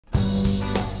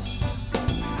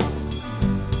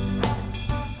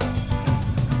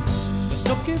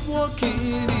keep walking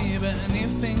even if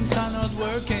things are not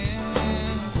working.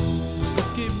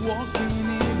 Stop keep walking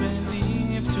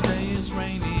even if today is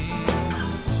raining.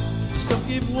 Stop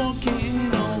keep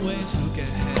walking, always look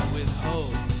ahead with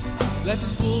hope. Life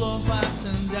is full of ups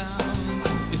and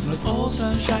downs, it's not all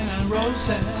sunshine and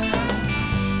roses.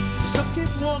 Stop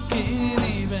keep walking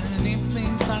even if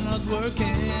things are not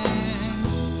working.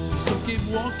 Stop keep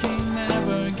walking,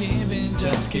 never giving,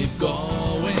 just keep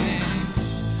going.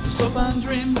 Stop and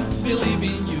dream, believe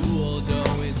in you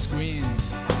although it's green.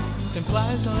 Time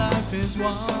flies and life is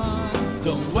one.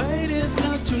 Don't wait, it's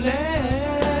not too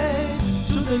late.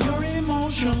 Today your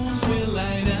emotions will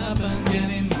light up and get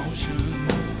in motion,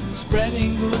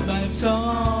 spreading good vibes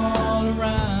all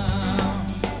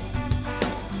around.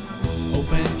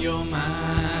 Open your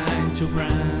mind to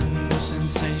brand new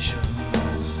sensations.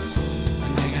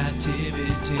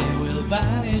 Negativity will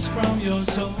vanish from your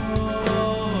soul.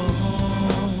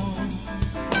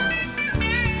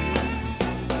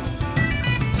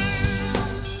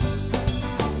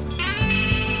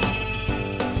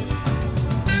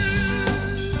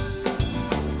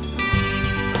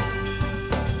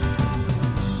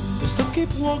 Stop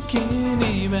keep walking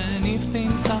even if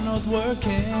things are not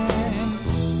working.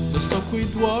 Don't stop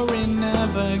quit worrying,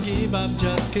 never give up,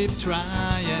 just keep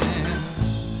trying.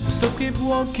 Stop keep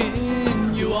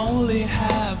walking, you only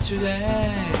have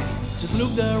today. Just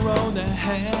look the road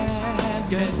ahead,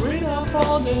 get rid of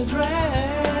all the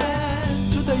dread.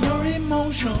 Today your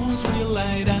emotions will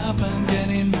light up and get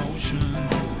in motion,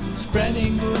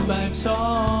 spreading good vibes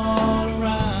all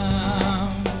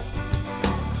around.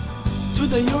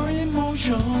 Today your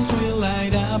emotions will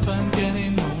light up and get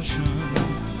in motion,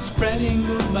 spreading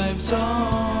good vibes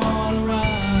all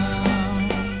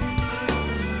around.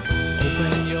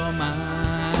 Open your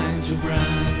mind to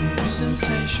brand new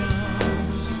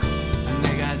sensations, and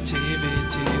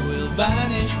negativity will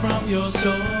vanish from your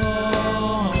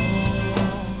soul.